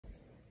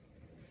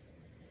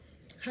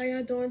How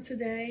y'all doing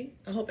today?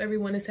 I hope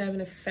everyone is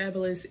having a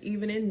fabulous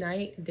evening,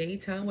 night,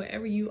 daytime,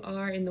 wherever you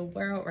are in the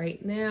world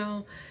right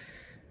now.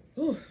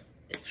 Ooh,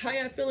 how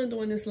y'all feeling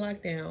during this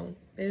lockdown?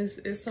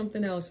 It's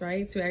something else,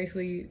 right? To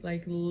actually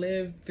like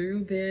live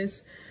through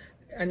this.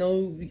 I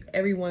know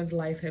everyone's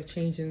life have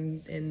changed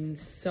in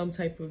some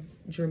type of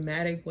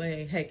dramatic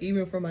way. Heck,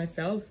 even for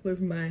myself with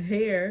my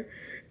hair,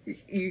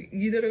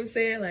 you know what I'm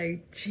saying?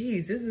 Like,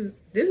 geez, this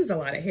is a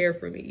lot of hair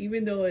for me,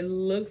 even though it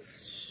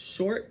looks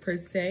short per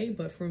se.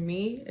 But for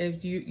me,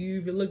 if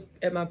you look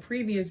at my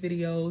previous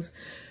videos,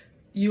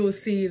 you will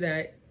see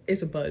that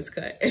it's a buzz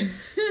cut.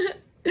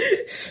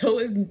 So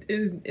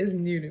it's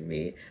new to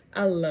me.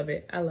 I love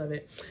it. I love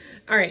it.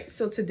 All right,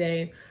 so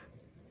today,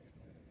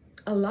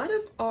 a lot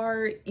of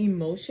our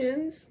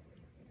emotions,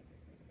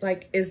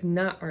 like, is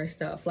not our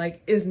stuff,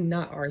 like, is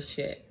not our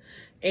shit.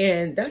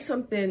 And that's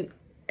something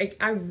like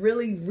I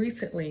really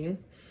recently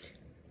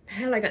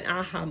had like an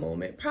aha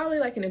moment, probably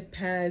like in the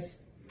past,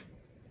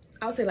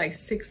 I would say like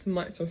 6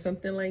 months or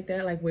something like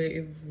that, like where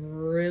it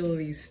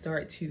really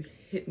start to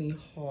hit me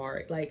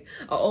hard. Like,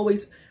 I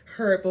always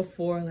heard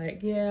before,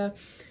 like, yeah,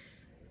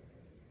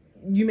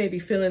 you may be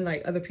feeling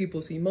like other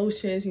people's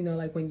emotions, you know,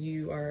 like when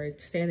you are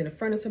standing in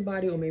front of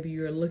somebody, or maybe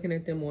you're looking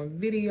at them on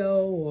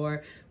video,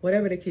 or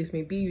whatever the case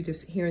may be, you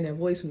just hearing their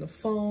voice on the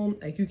phone,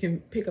 like you can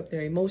pick up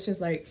their emotions.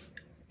 Like,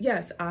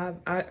 yes,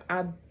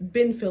 I've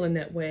been feeling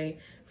that way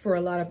for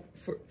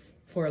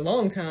for a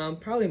long time,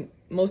 probably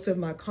most of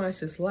my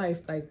conscious life,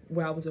 like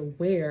where I was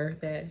aware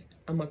that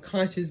I'm a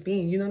conscious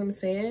being, you know what I'm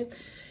saying?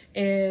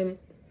 And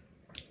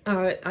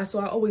so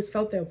I always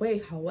felt that way.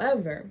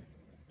 However,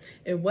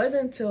 it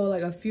wasn't until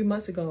like a few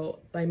months ago,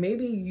 like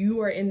maybe you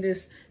are in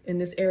this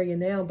area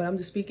now, but I'm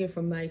just speaking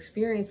from my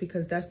experience,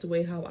 because that's the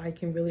way how I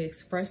can really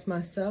express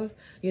myself,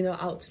 you know,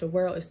 out to the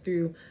world, is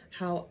through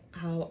how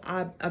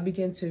I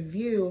begin to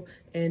view,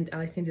 and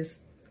I can just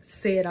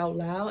say it out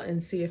loud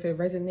and see if it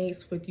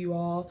resonates with you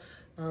all,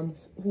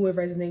 who it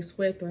resonates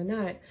with or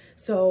not.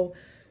 So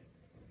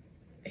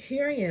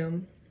here I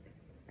am.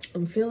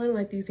 I'm feeling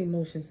like these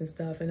emotions and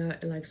stuff, and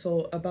like,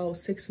 so about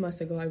 6 months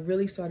ago, I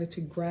really started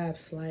to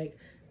grasp, like,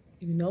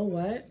 you know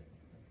what?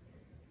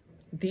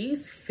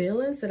 These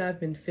feelings that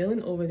I've been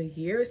feeling over the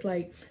years,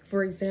 like,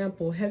 for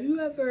example, have you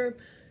ever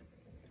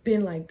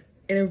been like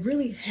in a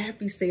really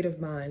happy state of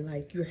mind?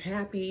 Like, you're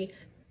happy,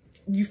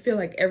 you feel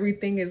like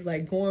everything is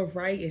like going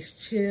right, it's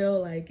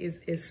chill, like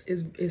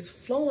it's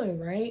flowing,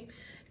 right?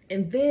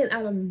 And then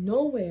out of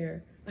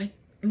nowhere, like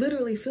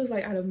literally feels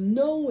like out of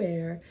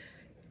nowhere,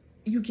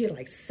 you get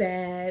like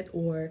sad,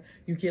 or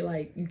you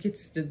get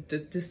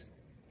this,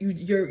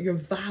 your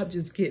vibe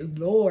just get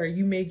lower.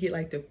 You may get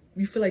like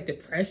you feel like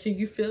depression,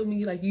 you feel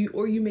me? Like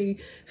you may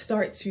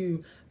start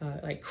to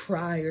like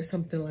cry or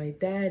something like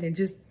that. And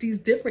just these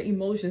different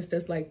emotions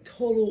that's like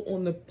total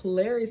on the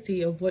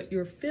polarity of what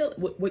you're feeling,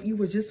 what you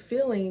were just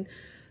feeling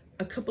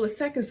a couple of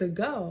seconds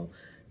ago.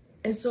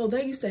 And so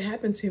that used to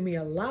happen to me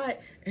a lot.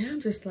 And I'm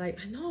just like,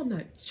 I know I'm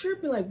not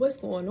tripping, like what's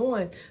going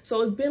on?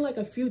 So it's been like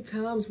a few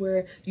times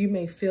where you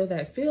may feel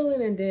that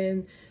feeling, and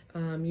then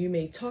you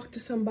may talk to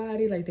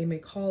somebody, like they may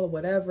call or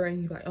whatever,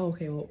 and you're like, oh,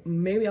 okay, well,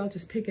 maybe I'll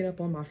just pick it up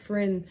on my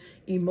friend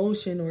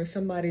emotion, or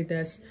somebody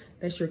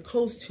that you're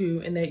close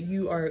to, and that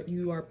you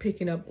are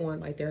picking up on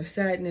like their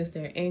sadness,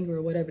 their anger,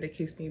 or whatever the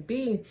case may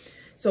be.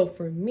 So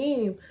for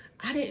me,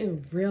 I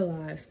didn't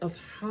realize of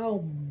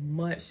how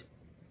much,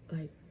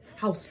 like,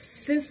 how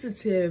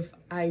sensitive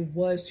I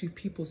was to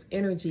people's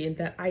energy, and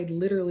that I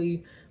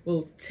literally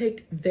will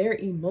take their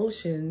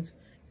emotions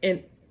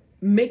and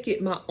make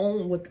it my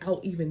own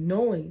without even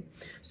knowing.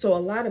 So a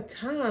lot of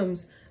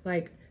times,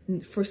 like,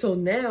 so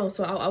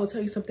I will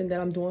tell you something that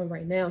I'm doing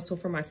right now. So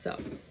for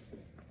myself,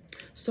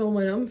 so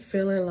when I'm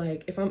feeling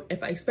like,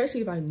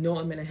 especially if I know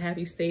I'm in a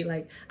happy state,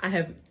 like I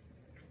have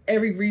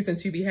every reason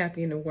to be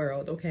happy in the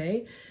world,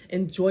 okay,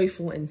 and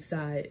joyful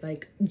inside,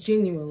 like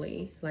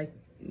genuinely, like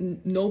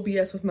no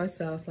BS with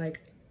myself, like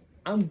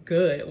I'm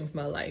good with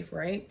my life,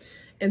 right?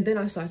 And then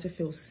I start to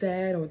feel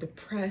sad or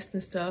depressed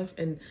and stuff,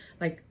 and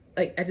like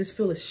I just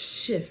feel a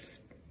shift.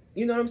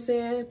 You know what I'm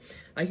saying?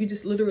 Like you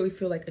just literally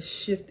feel like a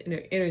shift in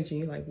your energy.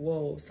 You're like,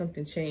 whoa,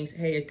 something changed.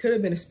 Hey, it could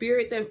have been a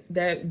spirit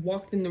that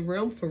walked in the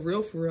room, for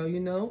real, you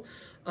know?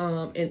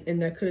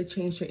 And that could have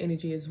changed your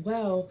energy as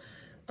well.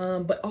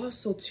 But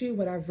also too,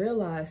 what I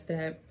realized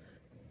that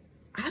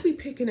I be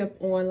picking up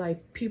on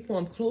like people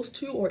I'm close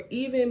to, or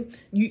even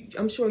you,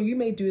 I'm sure you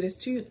may do this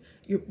too.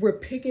 We're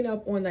picking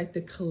up on like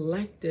the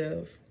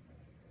collective,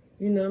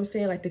 you know what I'm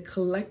saying? Like the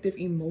collective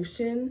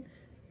emotion.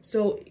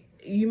 So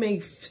you may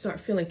start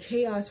feeling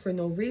chaos for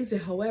no reason.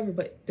 However,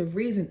 but the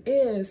reason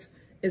is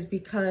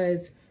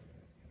because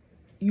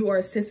you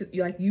are sensitive,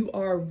 like you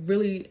are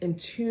really in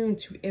tune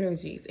to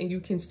energies, and you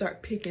can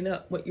start picking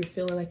up what you're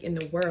feeling like in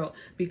the world.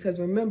 Because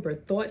remember,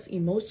 thoughts,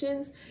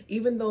 emotions,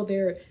 even though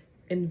they're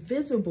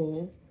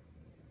invisible,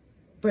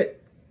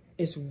 but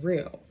it's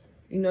real.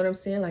 You know what I'm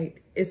saying?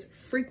 Like it's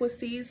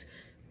frequencies,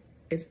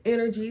 it's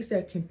energies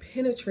that can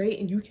penetrate,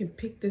 and you can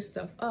pick this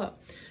stuff up.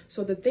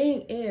 So the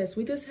thing is,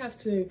 we just have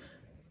to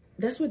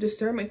that's where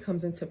discernment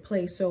comes into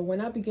play. So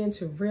when I began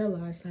to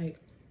realize, like,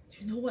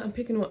 you know what, I'm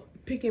picking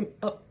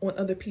up on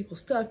other people's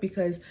stuff,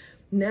 because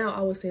now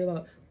I would say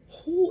about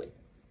who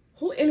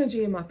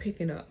energy am I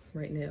picking up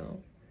right now?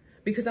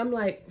 Because I'm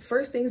like,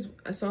 first things,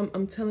 so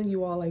I'm telling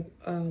you all, like,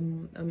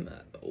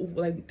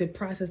 like the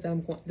process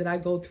that I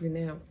go through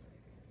now.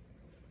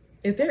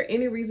 Is there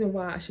any reason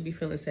why I should be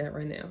feeling sad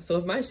right now? So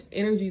if my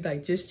energy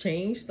like just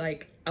changed,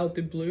 like out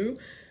the blue,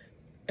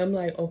 I'm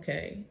like,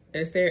 okay,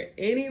 is there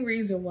any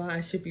reason why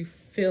I should be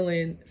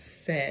feeling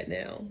sad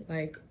now?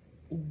 Like,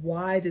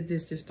 why did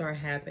this just start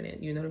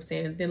happening? You know what I'm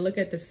saying? Then look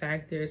at the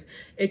factors.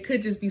 It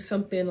could just be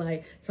something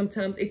like,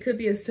 sometimes it could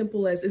be as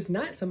simple as it's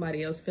not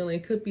somebody else feeling.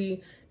 It could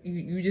be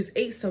you just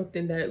ate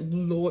something that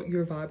lowered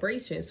your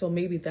vibration. So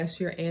maybe that's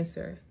your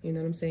answer. You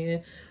know what I'm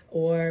saying?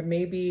 Or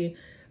maybe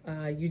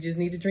you just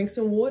need to drink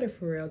some water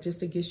for real, just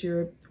to get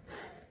your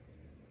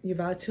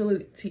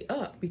vitality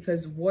up,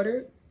 because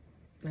water,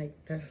 like,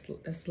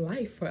 that's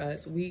life for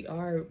us. We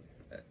are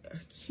a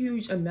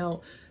huge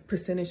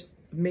percentage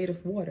made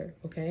of water.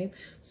 Okay,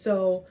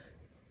 so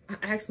I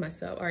asked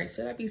myself, all right,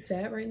 should I be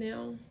sad right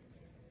now?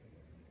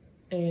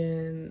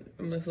 And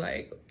I'm just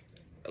like,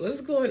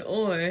 what's going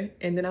on?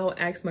 And then I'll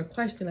ask my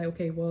question, like,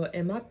 okay, well,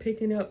 am I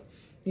picking up,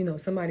 you know,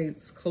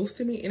 somebody's close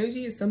to me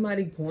energy? Is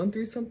somebody going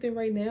through something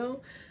right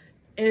now?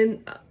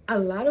 And a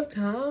lot of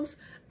times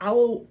I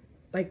will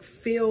like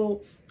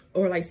feel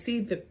or like see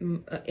the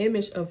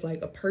image of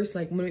like a person,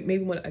 like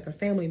maybe one, like a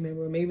family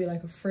member, or maybe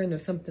like a friend or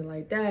something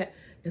like that.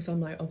 And so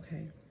I'm like,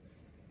 okay,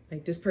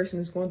 like this person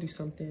is going through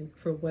something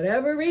for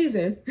whatever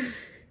reason.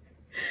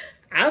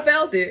 I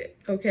felt it,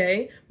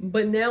 okay?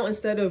 But now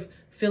instead of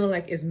feeling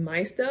like it's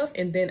my stuff,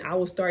 and then I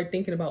will start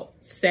thinking about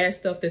sad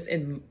stuff that's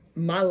in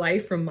my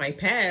life from my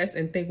past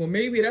and think, well,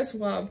 maybe that's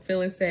why I'm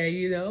feeling sad,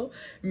 you know?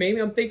 Maybe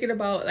I'm thinking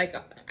about like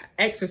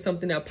X or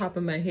something that'll pop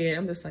in my head.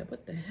 I'm just like,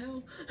 what the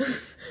hell?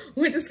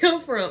 Where'd this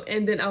come from?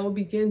 And then I will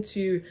begin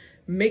to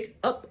make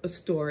up a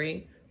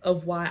story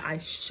of why I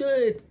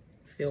should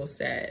feel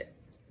sad,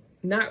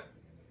 not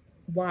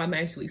why I'm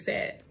actually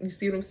sad. You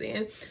see what I'm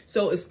saying?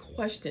 So it's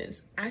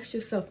questions. Ask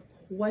yourself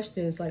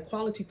questions, like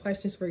quality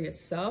questions for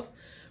yourself,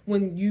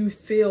 when you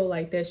feel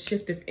like that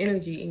shift of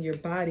energy in your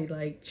body,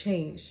 like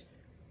change,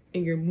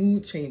 and your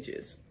mood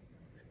changes.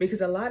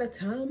 Because a lot of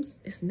times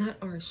it's not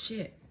our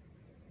shit.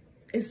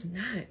 It's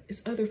not.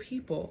 It's other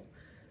people.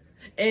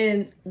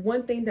 And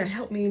one thing that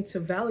helped me to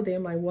validate,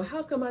 I'm like, well,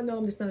 how come I know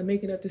I'm just not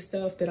making up this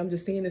stuff, that I'm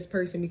just seeing this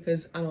person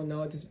because, I don't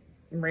know, just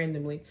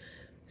randomly.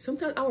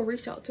 Sometimes I will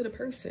reach out to the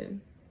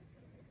person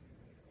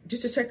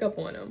just to check up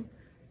on them.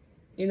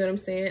 You know what I'm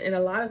saying? And a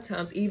lot of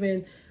times,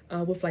 even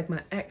with like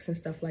my ex and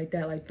stuff like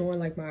that, like during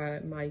like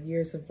my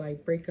years of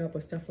like breakup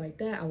or stuff like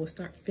that, I would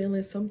start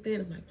feeling something.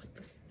 I'm like, what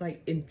the,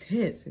 like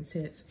intense.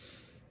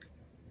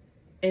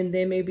 And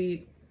then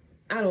maybe,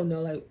 I don't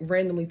know, like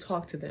randomly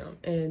talk to them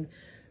and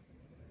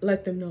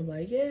let them know,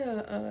 like,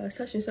 yeah,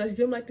 such and such, give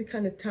them like the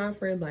kind of time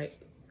frame, like,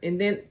 and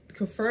then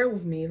confirm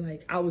with me,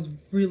 like, I was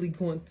really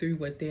going through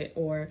with it,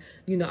 or,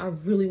 you know, I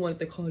really wanted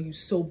to call you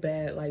so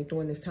bad, like,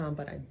 during this time,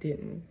 but I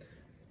didn't.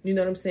 You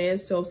know what I'm saying?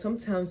 So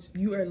sometimes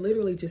you are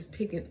literally just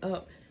picking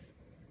up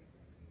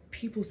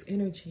people's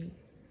energy,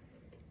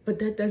 but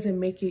that doesn't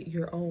make it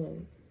your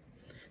own.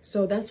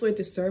 So that's where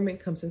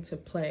discernment comes into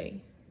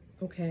play,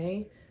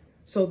 okay?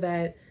 So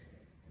that,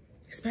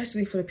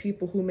 especially for the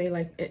people who may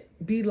like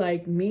be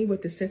like me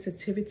with the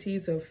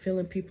sensitivities of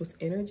feeling people's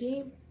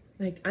energy.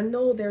 Like, I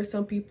know there are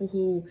some people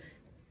who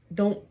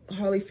don't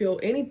hardly feel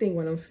anything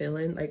when I'm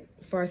feeling, like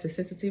as far as the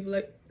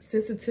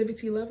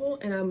sensitivity level.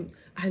 And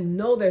I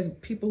know there's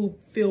people who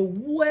feel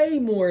way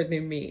more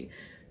than me,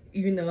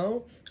 you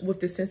know, with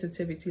the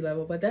sensitivity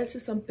level. But that's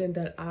just something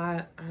that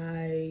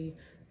I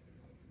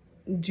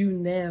do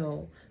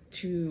now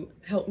to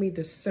help me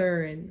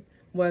discern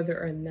whether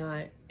or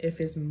not, if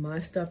it's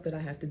my stuff that I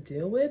have to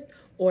deal with,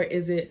 or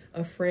is it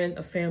a friend,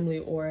 a family,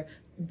 or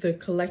the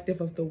collective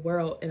of the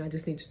world, and I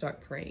just need to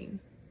start praying.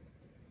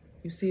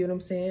 You see what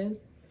I'm saying?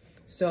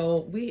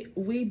 So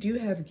we do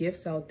have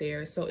gifts out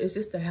there. So it's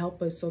just to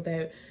help us so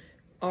that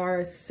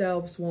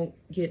ourselves won't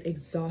get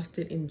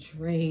exhausted and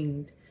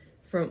drained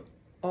from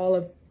all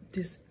of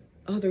this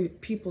other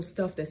people's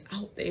stuff that's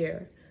out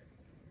there.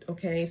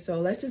 Okay, so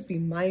let's just be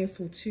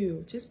mindful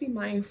too. Just be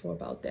mindful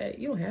about that.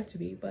 You don't have to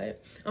be,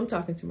 but I'm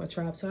talking to my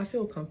tribe, so I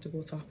feel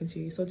comfortable talking to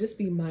you. So just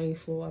be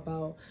mindful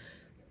about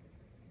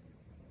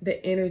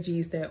the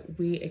energies that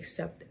we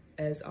accept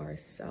as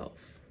ourself,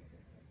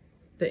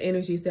 the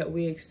energies that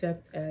we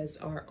accept as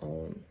our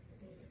own.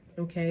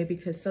 Okay,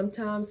 because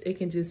sometimes it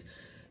can just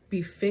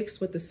be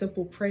fixed with a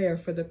simple prayer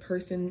for the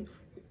person,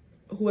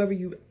 whoever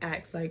you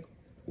ask, like,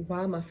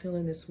 why am I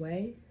feeling this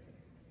way?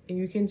 And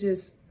you can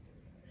just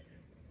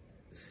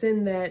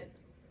send that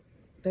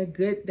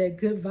good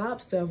vibe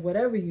stuff,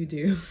 whatever you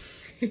do.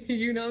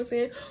 You know what I'm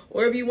saying?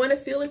 Or if you want to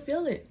feel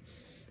it.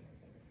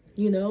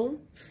 You know,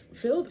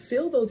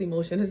 feel those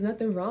emotions. There's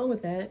nothing wrong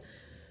with that.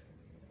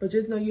 But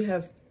just know you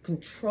have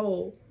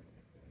control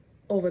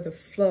over the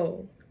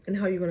flow and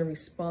how you're going to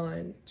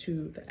respond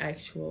to the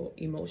actual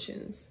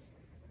emotions.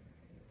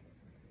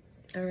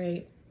 All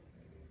right.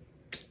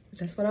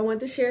 That's what I want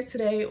to share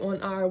today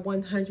on our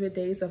 100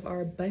 Days of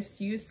Our Best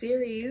You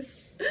series.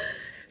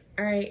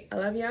 All right. I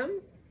love y'all.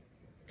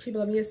 Keep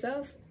loving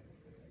yourself.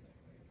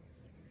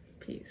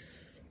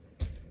 Peace.